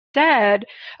instead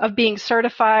of being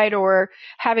certified or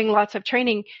having lots of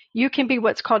training, you can be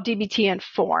what's called DBT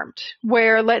Informed,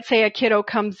 where let's say a kiddo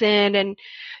comes in and,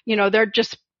 they're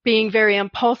just being very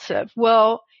impulsive.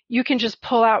 Well, you can just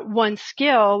pull out one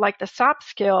skill, like the SOP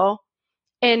skill,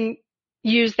 and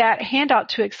use that handout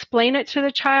to explain it to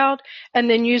the child, and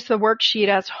then use the worksheet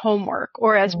as homework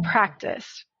or as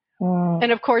practice.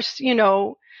 And of course,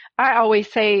 I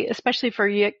always say, especially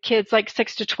for kids like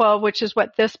 6 to 12, which is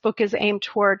what this book is aimed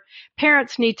toward,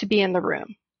 parents need to be in the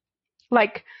room.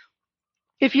 Like,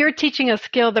 if you're teaching a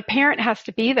skill, the parent has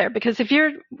to be there, because if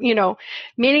you're,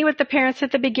 meeting with the parents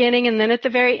at the beginning and then at the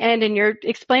very end, and you're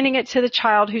explaining it to the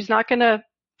child who's not going to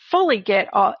fully get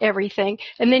everything,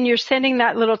 and then you're sending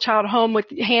that little child home with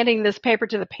handing this paper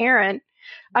to the parent,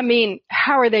 I mean,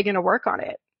 how are they going to work on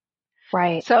it?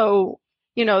 Right. So,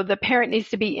 the parent needs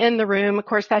to be in the room. Of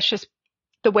course, that's just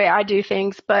the way I do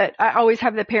things, but I always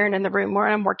have the parent in the room where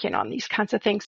I'm working on these kinds of things.